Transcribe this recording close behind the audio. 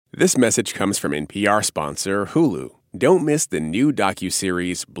This message comes from NPR sponsor Hulu. Don't miss the new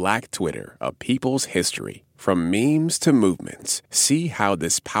docuseries Black Twitter, A People's History. From memes to movements, see how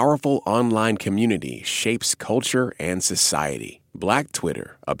this powerful online community shapes culture and society. Black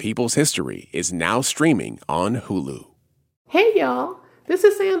Twitter, A People's History is now streaming on Hulu. Hey y'all, this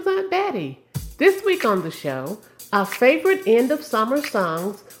is Sam's Aunt Betty. This week on the show, our favorite end of summer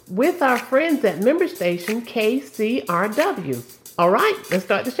songs with our friends at member station KCRW. All right, let's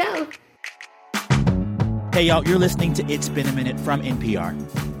start the show. Hey, y'all, you're listening to It's Been a Minute from NPR.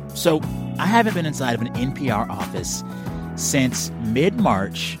 So, I haven't been inside of an NPR office since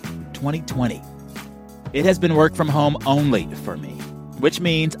mid-March 2020. It has been work from home only for me, which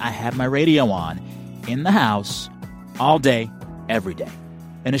means I have my radio on in the house all day, every day.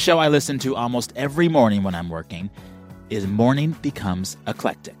 And a show I listen to almost every morning when I'm working is Morning Becomes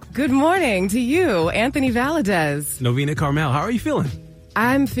Eclectic. Good morning to you, Anthony Valadez. Novena Carmel, how are you feeling?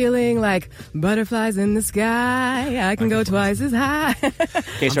 I'm feeling like butterflies in the sky. I can go twice as high.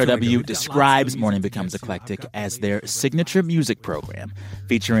 KCRW describes Morning Becomes Eclectic as their signature music program,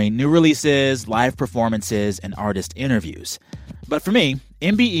 featuring new releases, live performances, and artist interviews. But for me,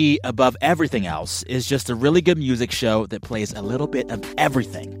 MBE, above everything else, is just a really good music show that plays a little bit of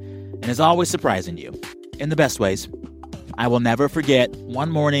everything and is always surprising you in the best ways. I will never forget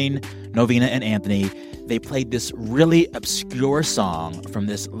one morning, Novena and Anthony, they played this really obscure song from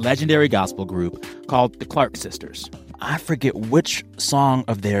this legendary gospel group called the Clark Sisters. I forget which song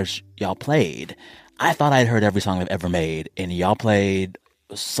of theirs y'all played. I thought I'd heard every song they've ever made, and y'all played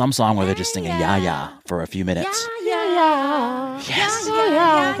some song where they're just singing "Ya Ya" for a few minutes. Ya, ya. Yes. Ya,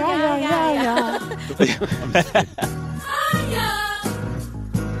 ya, ya, ya, ya, ya.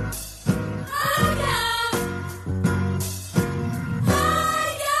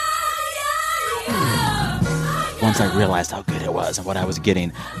 Once I realized how good it was and what I was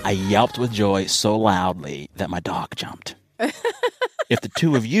getting, I yelped with joy so loudly that my dog jumped. If the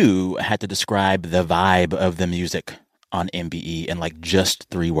two of you had to describe the vibe of the music on MBE in like just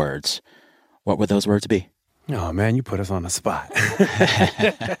 3 words, what would those words be? Oh, man, you put us on the spot.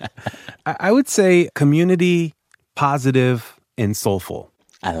 I would say community, positive, and soulful.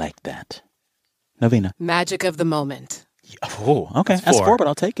 I like that. Novena. Magic of the moment. Oh, okay. That's 4, but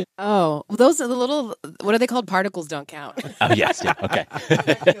I'll take it. Oh, those are the little, what are they called? Particles don't count. Oh, yes. Yeah, okay.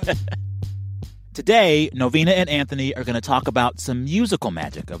 Today, Novena and Anthony are going to talk about some musical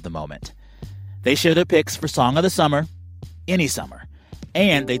magic of the moment. They share their picks for Song of the Summer, any summer,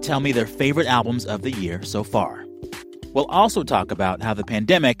 and they tell me their favorite albums of the year so far. We'll also talk about how the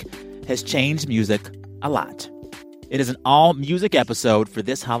pandemic has changed music a lot. It is an all-music episode for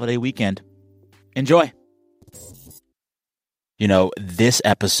this holiday weekend. Enjoy. You know, this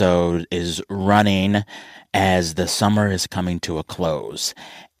episode is running as the summer is coming to a close.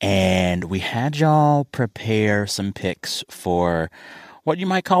 And we had y'all prepare some picks for what you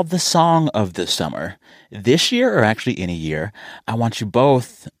might call the song of the summer. This year, or actually any year, I want you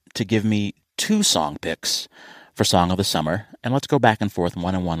both to give me 2 song picks for Song of the Summer. And let's go back and forth,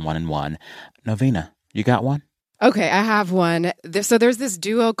 1 and 1, 1 and 1. Novena, you got one? Okay, I have one. So there's this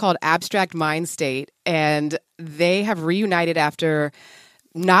duo called Abstract Mind State, and they have reunited after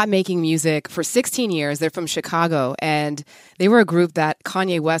not making music for 16 years. They're from Chicago, and they were a group that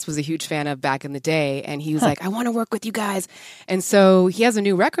Kanye West was a huge fan of back in the day, and he was like, I want to work with you guys. And so he has a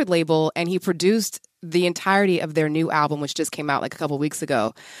new record label, and he produced the entirety of their new album, which just came out like a couple weeks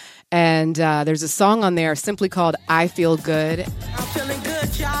ago. And there's a song on there simply called I Feel Good. I'm feeling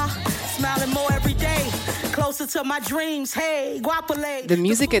good, y'all. Smiling more every day. Closer to my dreams. Hey, guapole. The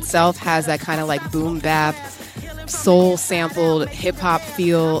music itself has that kind of like boom bap, soul sampled hip hop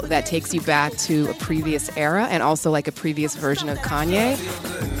feel that takes you back to a previous era and also like a previous version of Kanye.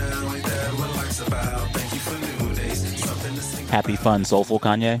 Happy, fun, soulful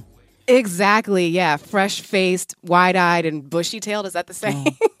Kanye? Exactly, yeah. Fresh-faced, wide-eyed, and bushy-tailed. Is that the same?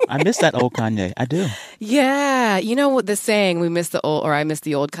 Oh, I miss that old Kanye. I do. Yeah. You know what the saying, we miss the old, or I miss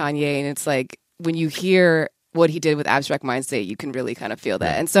the old Kanye, and it's like when you hear what he did with Abstract Mind State, you can really kind of feel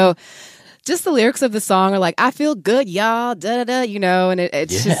that. And so just the lyrics of the song are like, I feel good, y'all, da-da-da, you know, and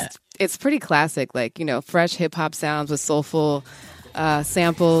it's just, it's pretty classic, like, you know, fresh hip-hop sounds with soulful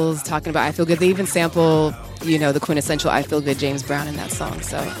samples, talking about I Feel Good. They even sample, you know, the quintessential I Feel Good James Brown in that song.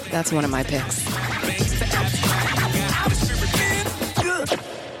 So that's one of my picks.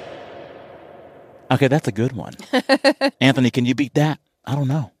 Okay, that's a good one. Anthony, can you beat that? I don't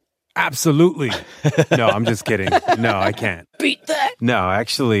know. Absolutely. No, I'm just kidding. No, I can't. Beat that? No,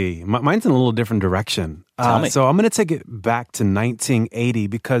 actually, mine's in a little different direction. Tell me. So I'm going to take it back to 1980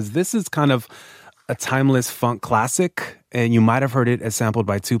 because this is kind of a timeless funk classic. and you might have heard it as sampled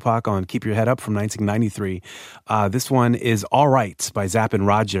by Tupac on Keep Your Head Up from 1993. This one is All Right by Zapp and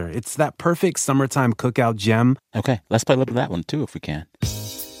Roger. It's that perfect summertime cookout gem. Okay, let's play a little of that one, too, if we can.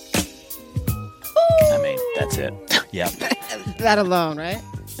 I mean, that's it. Yeah. That alone, right?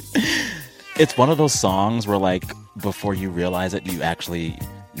 It's one of those songs where, like, before you realize it, you actually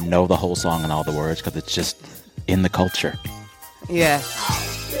know the whole song and all the words because it's just in the culture. Yeah.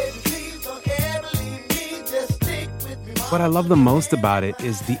 What I love the most about it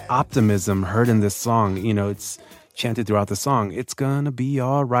is the optimism heard in this song. You know, it's chanted throughout the song. It's gonna be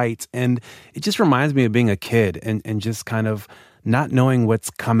all right. And it just reminds me of being a kid and just kind of not knowing what's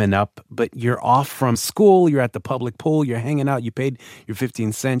coming up, but you're off from school, you're at the public pool, you're hanging out, you paid your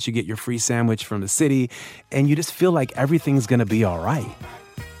 15 cents, you get your free sandwich from the city, and you just feel like everything's gonna be all right.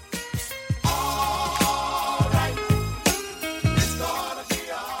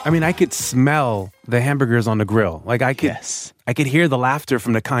 I mean, I could smell the hamburgers on the grill. Like I could hear the laughter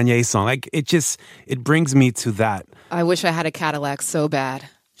from the Kanye song. Like it brings me to that. I wish I had a Cadillac so bad.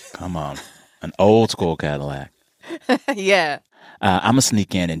 Come on. An old school Cadillac. Yeah. I'm going to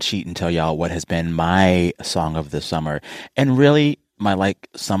sneak in and cheat and tell y'all what has been my song of the summer. And really, my, like,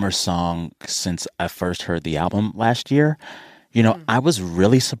 summer song since I first heard the album last year. You know, I was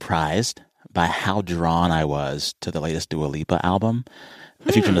really surprised by how drawn I was to the latest Dua Lipa album,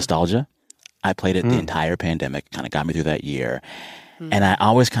 Future Nostalgia. I played it the entire pandemic, kind of got me through that year. And I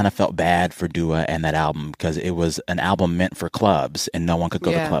always kind of felt bad for Dua and that album because it was an album meant for clubs and no one could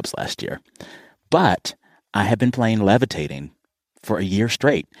go to clubs last year. But I have been playing Levitating for a year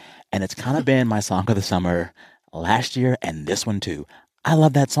straight, and it's kind of been my song of the summer last year and this one too. I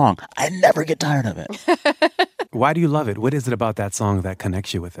love that song. I never get tired of it. Why do you love it? What is it about that song that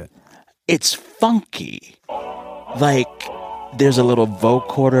connects you with it? It's funky. Like, there's a little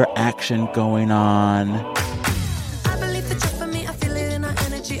vocoder action going on.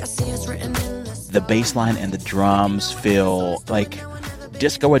 The bass line and the drums feel like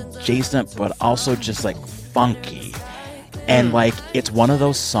disco adjacent, but also just like funky. And like, it's one of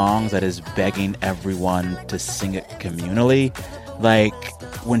those songs that is begging everyone to sing it communally. Like,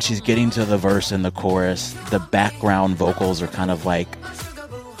 when she's getting to the verse and the chorus, the background vocals are kind of like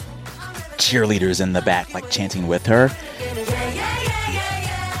cheerleaders in the back, like chanting with her.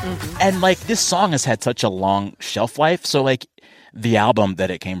 And like, this song has had such a long shelf life. So like, the album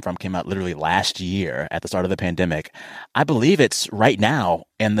that it came out literally last year at the start of the pandemic. I believe it's right now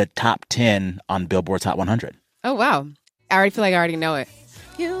in the top 10 on Billboard's Hot 100. Oh, wow. I already feel like I already know it.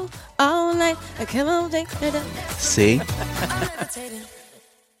 You all night, I come on, See?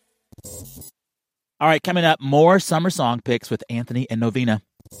 All right, coming up, more summer song picks with Anthony and Novena.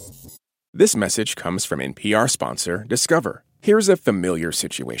 This message comes from NPR sponsor Discover. Here's a familiar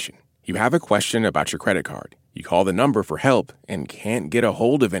situation. You have a question about your credit card. You call the number for help and can't get a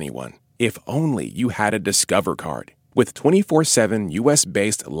hold of anyone. If only you had a Discover card. With 24/7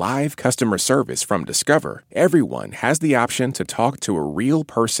 U.S.-based live customer service from Discover, everyone has the option to talk to a real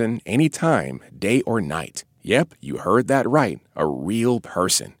person anytime, day or night. Yep, you heard that right, a real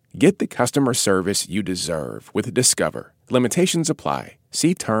person. Get the customer service you deserve with Discover. Limitations apply.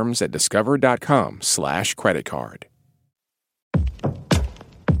 See terms at discover.com/creditcard.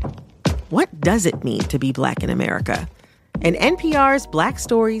 What does it mean to be Black in America? In NPR's Black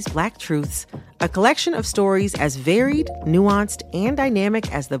Stories, Black Truths, a collection of stories as varied, nuanced, and dynamic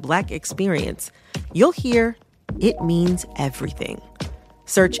as the Black experience, you'll hear it means everything.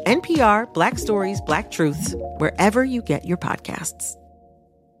 Search NPR Black Stories, Black Truths wherever you get your podcasts.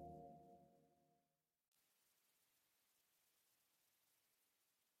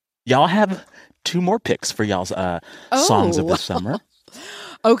 Y'all have two more picks for y'all's songs of this summer.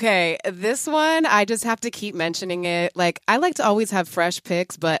 Okay, this one, I just have to keep mentioning it. Like, I like to always have fresh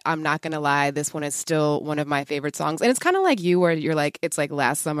picks, but I'm not going to lie. This one is still one of my favorite songs. And it's kind of like you, where you're like, it's like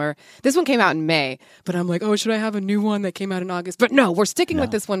last summer. This one came out in May, but I'm like, oh, should I have a new one that came out in August? But no, we're sticking with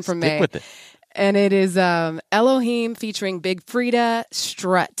this one from May. Stick with it. And it is Elohim featuring Big Frida,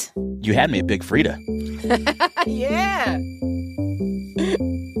 Strut. You had me at Big Frida. Yeah.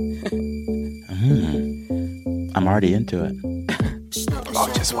 I'm already into it. Oh,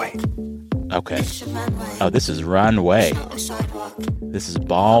 just wait. Okay. Oh, this is Runway. This is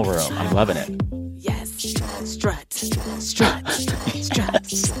Ballroom. I'm loving it. Yes. Strut. Strut. Strut.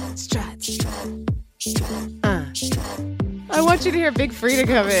 Strut. I want you to hear Big Frida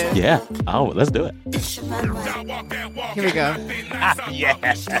come in. Yeah. Oh, let's do it. Here we go.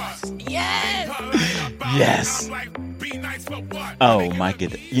 Yes. Yes. Yes. Oh, my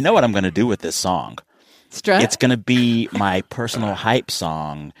goodness. You know what I'm going to do with this song? Strut? It's going to be my personal hype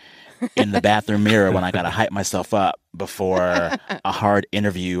song in the bathroom mirror when I got to hype myself up before a hard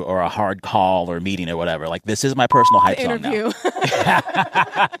interview or a hard call or meeting or whatever. Like, this is my personal hype song now.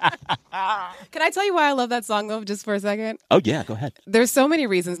 Can I tell you why I love that song, though, just for a second? Oh, yeah, go ahead. There's so many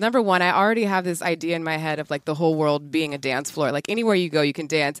reasons. Number one, I already have this idea in my head of like the whole world being a dance floor. Like anywhere you go, you can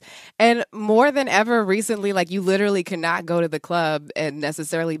dance. And more than ever recently, like you literally cannot go to the club and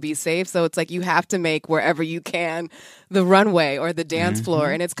necessarily be safe. So it's like you have to make wherever you can the runway or the dance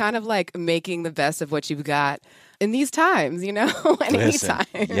floor. And it's kind of like making the best of what you've got in these times, you know, at any time.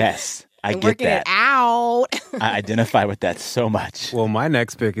 Yes, I and get working that. it out. I identify with that so much. Well, my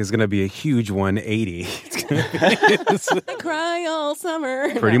next pick is going to be a huge 180. Cry all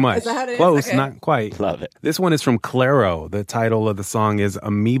summer. Pretty much. Is that how it is? Close, Okay. not quite. Love it. This one is from Clairo. The title of the song is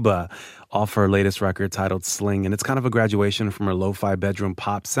Amoeba, off her latest record titled Sling. And it's kind of a graduation from her lo-fi bedroom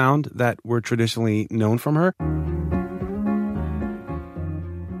pop sound that we're traditionally known from her.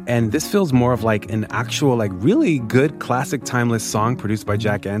 And this feels more of like an actual, like really good classic timeless song produced by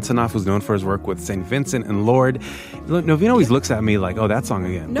Jack Antonoff, who's known for his work with St. Vincent and Lord. Naveen always looks at me like, oh, that song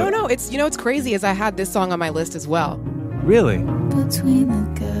again. No, it's, you know, what's crazy is I had this song on my list as well. Really? Between the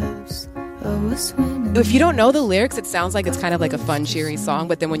gaps, I was swimming. If you don't know the lyrics, it sounds like it's kind of like a fun, cheery song.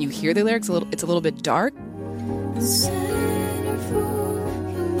 But then when you hear the lyrics, it's a little bit dark.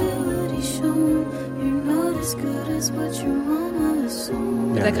 Centerfold, humility shown. You're not as good as what your mama assumed.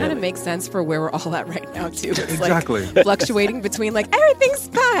 But that kind of makes sense for where we're all at right now, too. It's Exactly. like fluctuating between like, everything's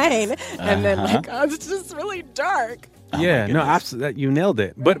fine. And then like, oh, it's just really dark. Yeah, no, absolutely. You nailed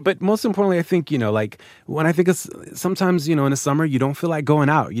it. But most importantly, I think, you know, like when I think of sometimes, you know, in the summer, you don't feel like going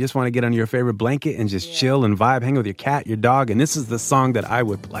out. You just want to get under your favorite blanket and just chill and vibe, hang with your cat, your dog. And this is the song that I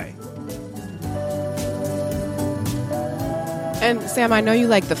would play. And Sam, I know you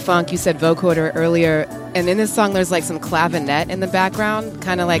like the funk. You said vocoder earlier. And in this song, there's like some clavinet in the background,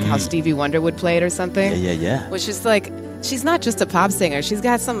 kind of like how Stevie Wonder would play it or something. Yeah. Which is like, she's not just a pop singer. She's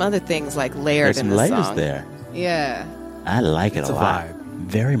got some other things like layered There's in some the layers song. there. Yeah. I like it It's a a lot. vibe.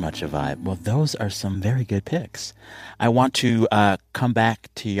 Very much a vibe. Well, those are some very good picks. I want to come back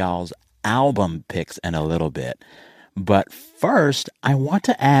to y'all's album picks in a little bit. But first, I want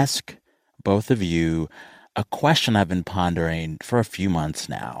to ask both of you a question I've been pondering for a few months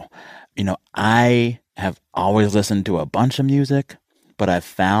now. You know, I have always listened to a bunch of music, but I've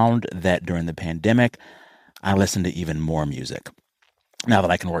found that during the pandemic, I listen to even more music. Now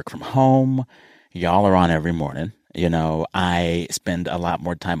that I can work from home, y'all are on every morning. You know, I spend a lot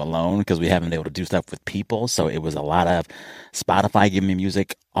more time alone because we haven't been able to do stuff with people. So it was a lot of Spotify giving me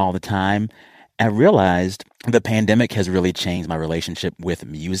music all the time. I realized the pandemic has really changed my relationship with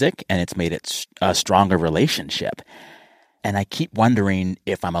music, and it's made it a stronger relationship. And I keep wondering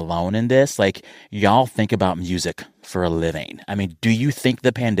if I'm alone in this. Like, y'all think about music for a living. I mean, do you think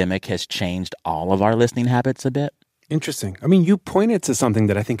the pandemic has changed all of our listening habits a bit? Interesting. I mean, you pointed to something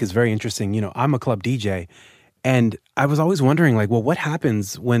that I think is very interesting. You know, I'm a club DJ, and I was always wondering, like, well, what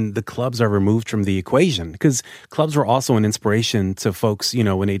happens when the clubs are removed from the equation? Because clubs were also an inspiration to folks, you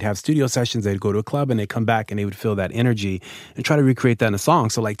know, when they'd have studio sessions, they'd go to a club and they'd come back and they would feel that energy and try to recreate that in a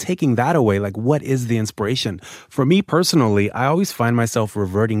song. So, like, taking that away, like, what is the inspiration? For me personally, I always find myself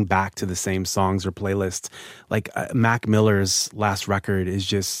reverting back to the same songs or playlists. Like, Mac Miller's last record is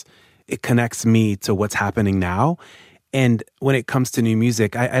just, it connects me to what's happening now. And when it comes to new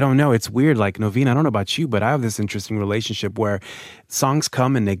music, I don't know. It's weird. Like, Noveen, I don't know about you, but I have this interesting relationship where songs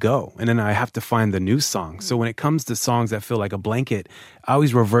come and they go. And then I have to find the new song. So when it comes to songs that feel like a blanket, I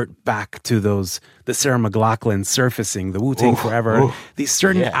always revert back to those, the Sarah McLachlan Surfacing, the Wu-Tang Forever, these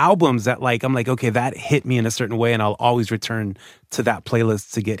certain albums that, like, I'm like, okay, that hit me in a certain way. And I'll always return to that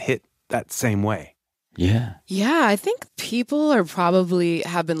playlist to get hit that same way. Yeah. Yeah, I think people are probably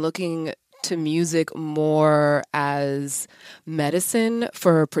have been looking to music more as medicine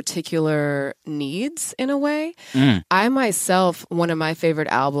for particular needs in a way. I myself, one of my favorite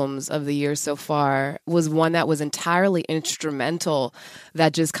albums of the year so far was one that was entirely instrumental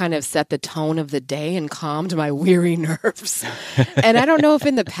that just kind of set the tone of the day and calmed my weary nerves. And I don't know if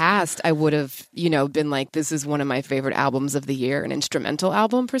in the past I would have, you know, been like, this is one of my favorite albums of the year, an instrumental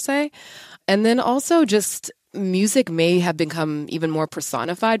album per se. And then also just music may have become even more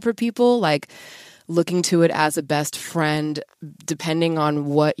personified for people, like looking to it as a best friend, depending on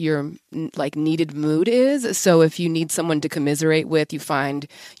what your like needed mood is. So if you need someone to commiserate with, you find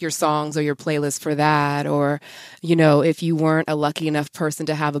your songs or your playlist for that. Or, you know, if you weren't a lucky enough person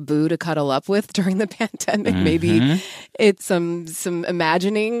to have a boo to cuddle up with during the pandemic, maybe it's some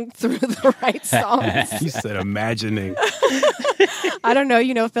imagining through the right songs. You said imagining. I don't know,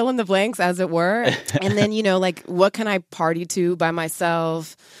 you know, fill in the blanks as it were. And then, you know, like, what can I party to by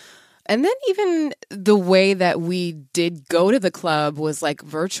myself? And then even the way that we did go to the club was like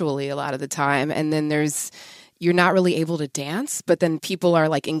virtually a lot of the time. And then you're not really able to dance, but then people are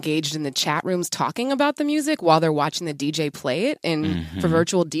like engaged in the chat rooms talking about the music while they're watching the DJ play it for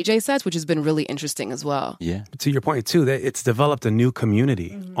virtual DJ sets, which has been really interesting as well. Yeah. To your point, too, that it's developed a new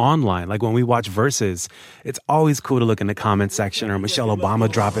community online. Like when we watch Versus, it's always cool to look in the comment section or Michelle Obama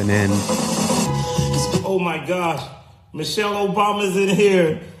dropping in. Oh my gosh, Michelle Obama's in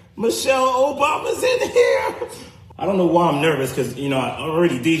here. Michelle Obama's in here. I don't know why I'm nervous because, I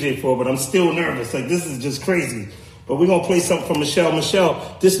already DJed for her, but I'm still nervous. Like, this is just crazy. But we're going to play something from Michelle.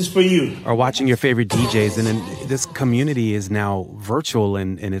 Michelle, this is for you. Or watching your favorite DJs. And then this community is now virtual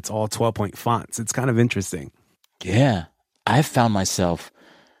and it's all 12-point fonts. It's kind of interesting. Yeah. I've found myself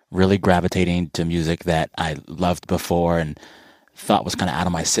really gravitating to music that I loved before and thought was kind of out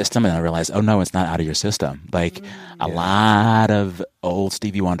of my system, and I realized, oh no, it's not out of your system. Like a lot of old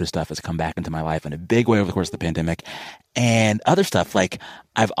Stevie Wonder stuff has come back into my life in a big way over the course of the pandemic, and other stuff. Like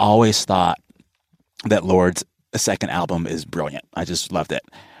I've always thought that Lord's second album is brilliant. I just loved it.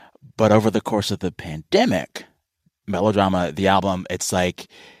 But over the course of the pandemic, Melodrama, the album, it's like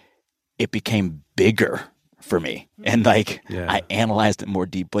it became bigger for me. And like I analyzed it more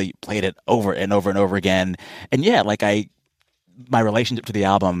deeply, played it over and over and over again. And yeah, like my relationship to the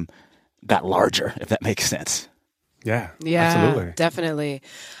album got larger, if that makes sense. Yeah, absolutely. Definitely.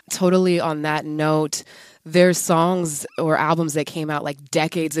 Totally on that note, there's songs or albums that came out like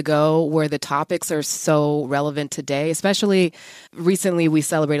decades ago where the topics are so relevant today. Especially recently, we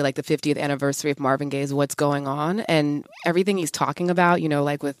celebrated like the 50th anniversary of Marvin Gaye's What's Going On, and everything he's talking about,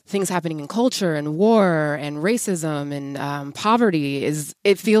 like with things happening in culture and war and racism and poverty,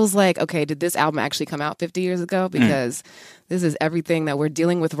 it feels like, okay, did this album actually come out 50 years ago? Because this is everything that we're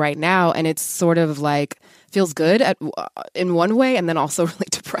dealing with right now, and it's sort of like feels good in one way and then also really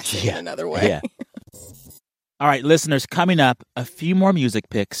depressing in another way. Yeah. All right, listeners, coming up, a few more music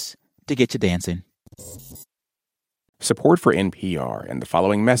picks to get you dancing. Support for NPR and the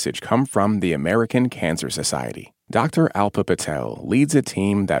following message come from the American Cancer Society. Dr. Alpa Patel leads a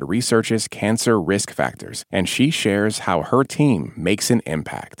team that researches cancer risk factors, and she shares how her team makes an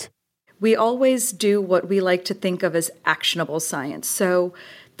impact. We always do what we like to think of as actionable science. So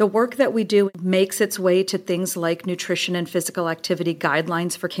the work that we do makes its way to things like nutrition and physical activity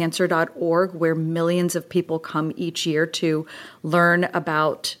guidelines for cancer.org, where millions of people come each year to learn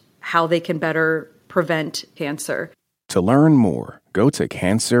about how they can better prevent cancer. To learn more, go to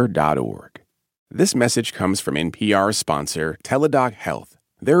cancer.org. This message comes from NPR sponsor Teladoc Health.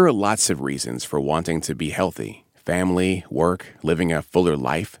 There are lots of reasons for wanting to be healthy. Family, work, living a fuller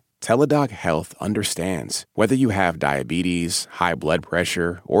life. Teladoc Health understands. Whether you have diabetes, high blood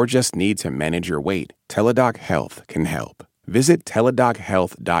pressure, or just need to manage your weight, Teladoc Health can help. Visit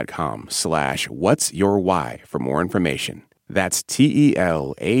teladochealth.com/what's your why for more information. That's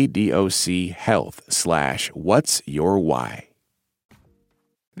TELADOC health/what's your why.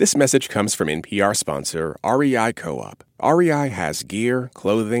 This message comes from NPR sponsor REI Co-op. REI has gear,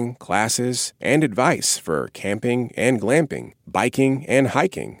 clothing, classes, and advice for camping and glamping, biking and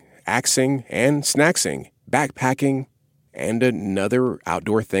hiking, axing and snacksing, backpacking, and another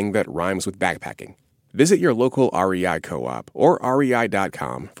outdoor thing that rhymes with backpacking. Visit your local REI Co-op or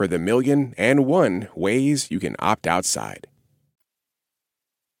rei.com for the 1,000,001 ways you can opt outside.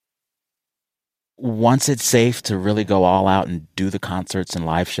 Once it's safe to really go all out and do the concerts and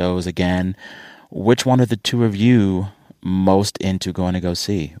live shows again, which one of the two of you most into going to go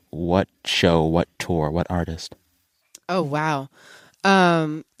see? What show, what tour, what artist? Oh, wow.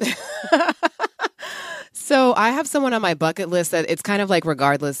 So I have someone on my bucket list that it's kind of like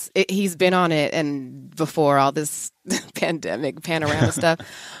regardless. He's been on it and before all this pandemic panorama stuff.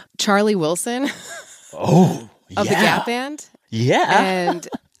 Charlie Wilson. Oh, of the Gap Band. Yeah. And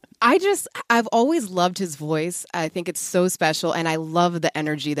I've always loved his voice. I think it's so special. And I love the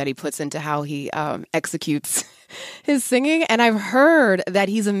energy that he puts into how he executes his singing. And I've heard that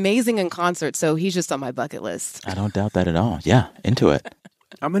he's amazing in concert. So he's just on my bucket list. I don't doubt that at all. Yeah, into it.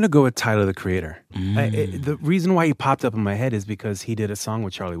 I'm going to go with Tyler, the Creator. The reason why he popped up in my head is because he did a song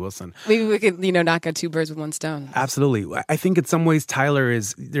with Charlie Wilson. Maybe we could, knock out two birds with one stone. Absolutely. I think in some ways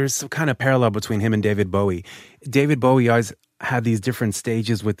there's some kind of parallel between him and David Bowie. David Bowie always had these different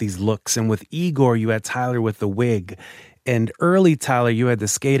stages with these looks. And with Igor, you had Tyler with the wig. And early Tyler, you had the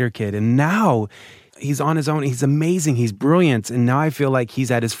skater kid. And now he's on his own. He's amazing. He's brilliant. And now I feel like he's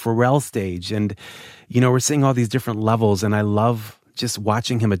at his Pharrell stage. And, we're seeing all these different levels. And I love just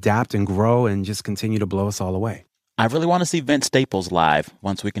watching him adapt and grow and just continue to blow us all away. I really want to see Vince Staples live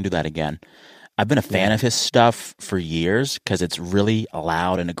once we can do that again. I've been a fan of his stuff for years because it's really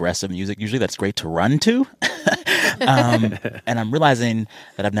loud and aggressive music. Usually that's great to run to. And I'm realizing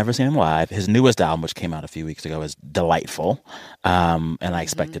that I've never seen him live. His newest album, which came out a few weeks ago, is delightful. And I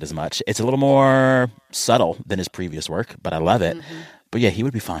expected as much. It's a little more subtle than his previous work, but I love it. But yeah, he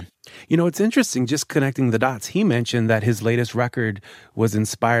would be fun. You know, it's interesting just connecting the dots. He mentioned that his latest record was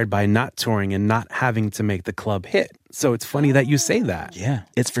inspired by not touring and not having to make the club hit. So it's funny that you say that. Yeah,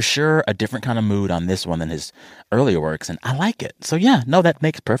 it's for sure a different kind of mood on this one than his earlier works, and I like it. So yeah, no, that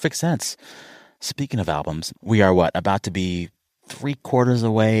makes perfect sense. Speaking of albums, we are about to be 3/4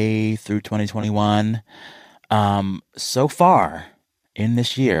 away through 2021. So far in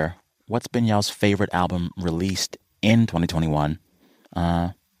this year, what's been y'all's favorite album released in 2021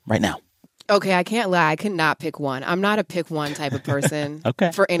 right now? Okay, I can't lie. I could not pick one. I'm not a pick one type of person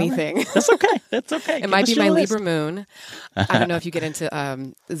for anything. Right. That's okay. That's okay. It might be my Libra moon. I don't know if you get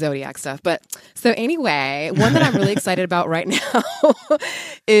into zodiac stuff. But so anyway, one that I'm really excited about right now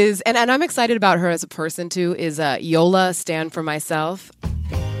is, and I'm excited about her as a person too, is Yola, Stand For Myself.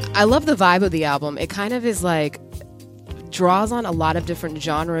 I love the vibe of the album. It kind of is like, draws on a lot of different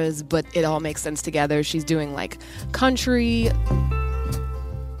genres, but it all makes sense together. She's doing like country,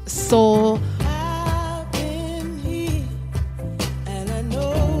 soul,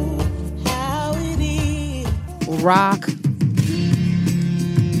 rock,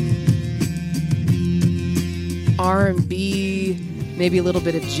 R&B, maybe a little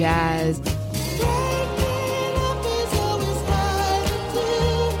bit of jazz.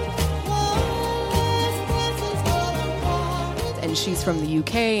 And she's from the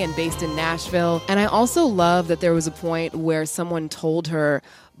UK and based in Nashville. And I also love that there was a point where someone told her,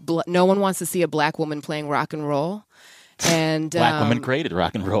 no one wants to see a black woman playing rock and roll. And black woman created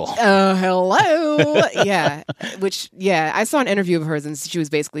rock and roll. Hello. Yeah. I saw an interview of hers and she was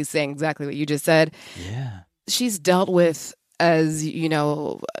basically saying exactly what you just said. Yeah. She's dealt with, as you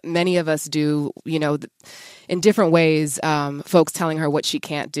know, many of us do, you know, in different ways, folks telling her what she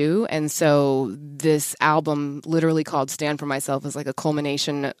can't do. And so this album, literally called Stand For Myself, is like a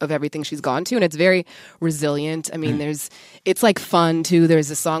culmination of everything she's gone to. And it's very resilient. I mean, it's like fun too. There's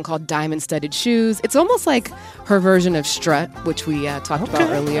a song called Diamond Studded Shoes. It's almost like her version of Strut, which we talked about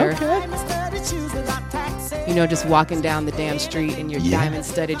earlier. You know, just walking down the damn street in your diamond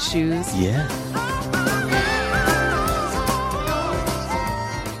studded shoes. Yeah.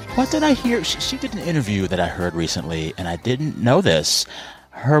 What did I hear? She did an interview that I heard recently, and I didn't know this.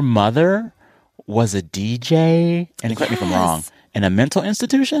 Her mother was a DJ, and correct me if I'm wrong, in a mental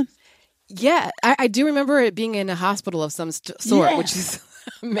institution? Yeah, I do remember it being in a hospital of some sort, which is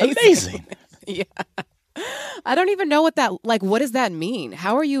amazing. Yeah. I don't even know what does that mean?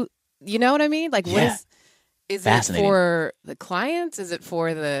 How are you know what I mean? Like, what is it for the clients? Is it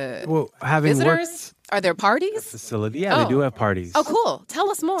for the having visitors? Worked are there parties? Facility. Yeah, they do have parties. Oh, cool. Tell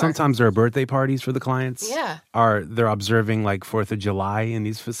us more. Sometimes there are birthday parties for the clients. Yeah. They're observing like 4th of July in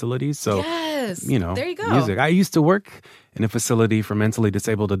these facilities. So, you know, there you go. Music. I used to work in a facility for mentally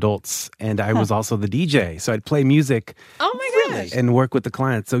disabled adults, and I was also the DJ. So I'd play music. Oh my gosh. And work with the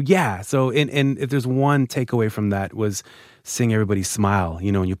clients. So yeah. So and if there's one takeaway from that was seeing everybody smile,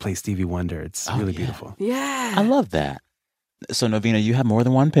 you know, when you play Stevie Wonder. It's really beautiful. Yeah. I love that. So Novena, you have more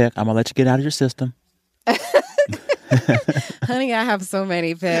than one pick. I'm going to let you get out of your system. Honey, I have so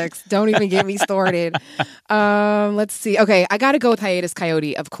many picks. Don't even get me started. Let's see. Okay, I got to go with Hiatus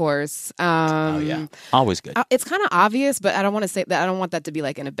Coyote, of course. Always good. It's kind of obvious, but I don't want to say that. I don't want that to be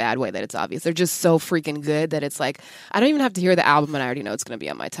like in a bad way that it's obvious. They're just so freaking good that it's like I don't even have to hear the album and I already know it's going to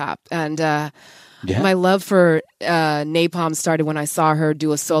be on my top. And my love for Napalm started when I saw her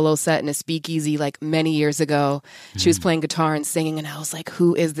do a solo set in a speakeasy like many years ago. She was playing guitar and singing, and I was like,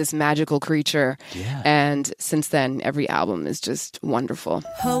 who is this magical creature? Yeah. And since then, every album is just wonderful.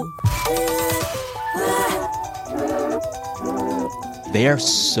 They are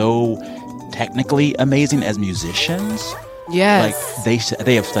so technically amazing as musicians. Yes. Like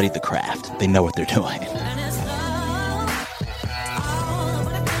they have studied the craft. They know what they're doing.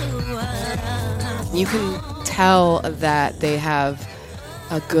 You can tell that they have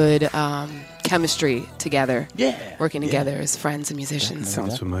a good chemistry together. Yeah. Working together as friends and musicians.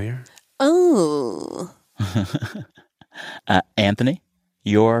 Sounds familiar. Oh. Anthony,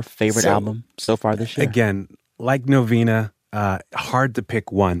 your favorite album so far this year? Again, like Novena, hard to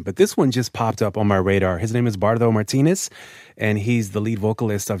pick one, but this one just popped up on my radar. His name is Bardo Martinez, and he's the lead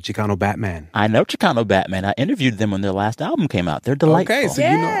vocalist of Chicano Batman. I know Chicano Batman. I interviewed them when their last album came out. They're delightful. Okay, so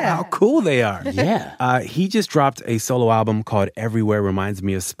you know how cool they are. Yeah. He just dropped a solo album called Everywhere Reminds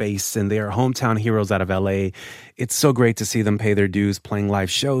Me of Space, and they are hometown heroes out of LA. It's so great to see them pay their dues, playing live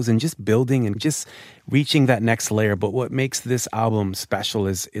shows, and just building and just reaching that next layer. But what makes this album special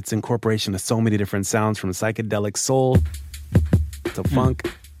is its incorporation of so many different sounds, from psychedelic soul to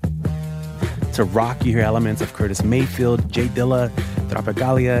funk to rock. You hear elements of Curtis Mayfield, Jay Dilla,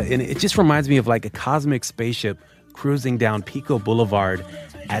 Tropicalia, and it just reminds me of like a cosmic spaceship cruising down Pico Boulevard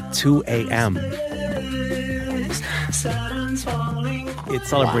at 2 a.m. It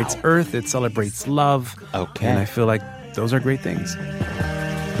celebrates Earth, it celebrates love. Okay. And I feel like those are great things.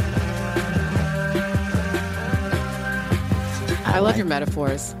 I love your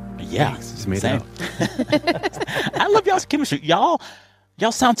metaphors. Yeah, just made same. it up. I love y'all's chemistry. Y'all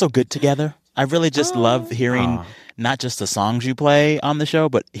sound so good together. I really just love hearing not just the songs you play on the show,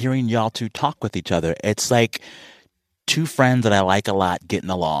 but hearing y'all two talk with each other. It's like two friends that I like a lot getting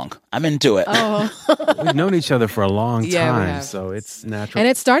along. I'm into it. Oh. We've known each other for a long Yeah, we time, have. so it's natural. And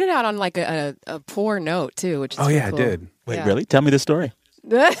it started out on like a poor note, too, which is yeah, cool. it did. Wait, Yeah. really? Tell me the story.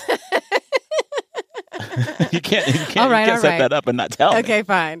 You can't All right, set that up and not tell me. Okay,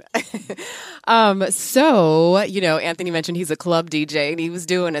 fine. So, Anthony mentioned he's a club DJ, and he was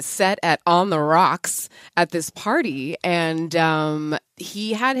doing a set at On the Rocks at this party, and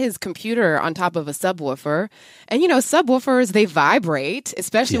he had his computer on top of a subwoofer. And, subwoofers, they vibrate,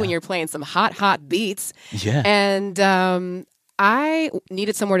 especially when you're playing some hot beats. Yeah. And I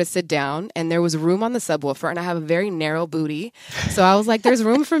needed somewhere to sit down, and there was room on the subwoofer, and I have a very narrow booty. So I was like, there's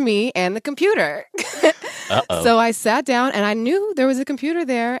room for me and the computer. Uh-oh. So I sat down, and I knew there was a computer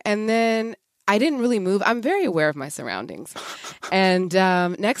there, and then I didn't really move. I'm very aware of my surroundings. And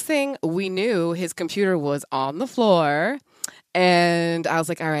next thing we knew, his computer was on the floor. And I was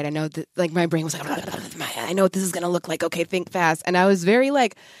like, all right, I know that, like, my brain was like, I know what this is going to look like. Okay, think fast. And I was very,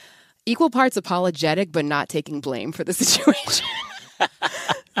 like, equal parts apologetic, but not taking blame for the situation. I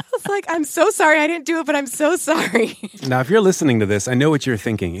was like, I'm so sorry I didn't do it, but I'm so sorry. Now, if you're listening to this, I know what you're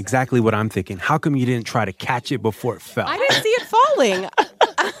thinking, exactly what I'm thinking. How come you didn't try to catch it before it fell? I didn't see it falling.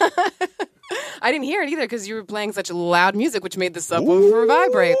 I didn't hear it either because you were playing such loud music, which made the subwoofer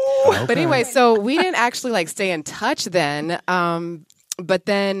vibrate. Okay. But anyway, so we didn't actually like stay in touch then. But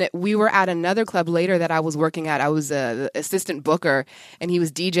then we were at another club later that I was working at. I was an assistant booker, and he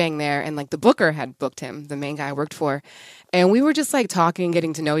was DJing there. And like the booker had booked him, the main guy I worked for. And we were just like talking,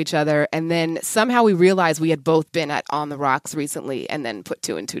 getting to know each other. And then somehow we realized we had both been at On the Rocks recently and then put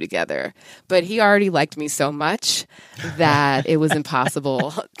two and two together. But he already liked me so much that it was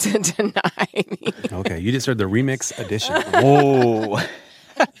impossible to deny me. Okay, you just heard the remix edition. Whoa.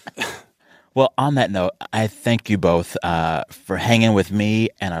 Well, on that note, I thank you both for hanging with me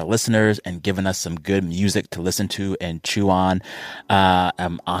and our listeners and giving us some good music to listen to and chew on.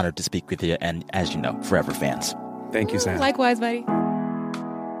 I'm honored to speak with you, and as you know, forever fans. Thank you, Sam. Likewise, buddy.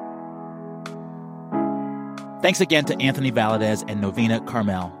 Thanks again to Anthony Valadez and Novena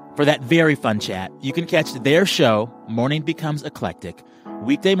Carmel for that very fun chat. You can catch their show, Morning Becomes Eclectic,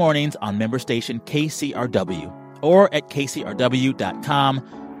 weekday mornings on member station KCRW or at kcrw.com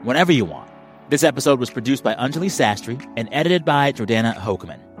whenever you want. This episode was produced by Anjali Sastry and edited by Jordana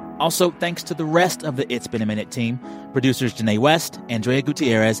Hokeman. Also, thanks to the rest of the It's Been a Minute team, producers Janae West, Andrea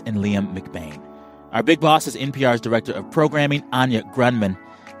Gutierrez, and Liam McBain. Our big boss is NPR's Director of Programming, Anya Grundman.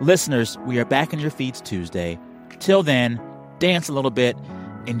 Listeners, we are back in your feeds Tuesday. Till then, dance a little bit.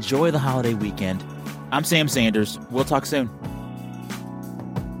 Enjoy the holiday weekend. I'm Sam Sanders. We'll talk soon.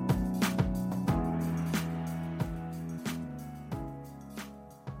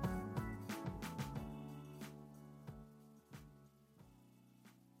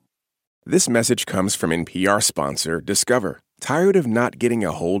 This message comes from NPR sponsor Discover. Tired of not getting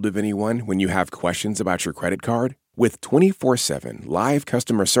a hold of anyone when you have questions about your credit card? With 24/7 live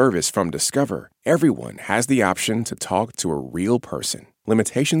customer service from Discover, everyone has the option to talk to a real person.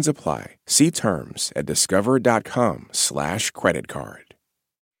 Limitations apply. See terms at discover.com/creditcard.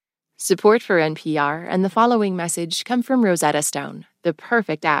 Support for NPR and the following message come from Rosetta Stone, the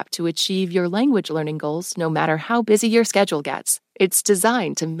perfect app to achieve your language learning goals no matter how busy your schedule gets. It's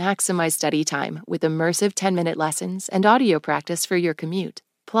designed to maximize study time with immersive 10-minute lessons and audio practice for your commute.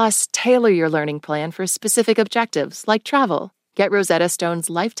 Plus, tailor your learning plan for specific objectives like travel. Get Rosetta Stone's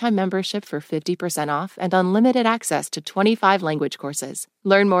lifetime membership for 50% off and unlimited access to 25 language courses.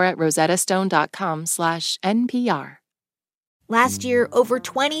 Learn more at rosettastone.com/NPR. Last year, over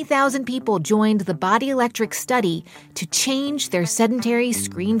 20,000 people joined the Body Electric study to change their sedentary,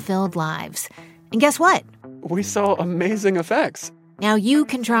 screen-filled lives. And guess what? We saw amazing effects. Now you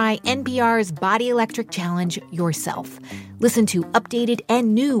can try NPR's Body Electric Challenge yourself. Listen to updated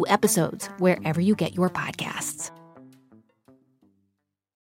and new episodes wherever you get your podcasts.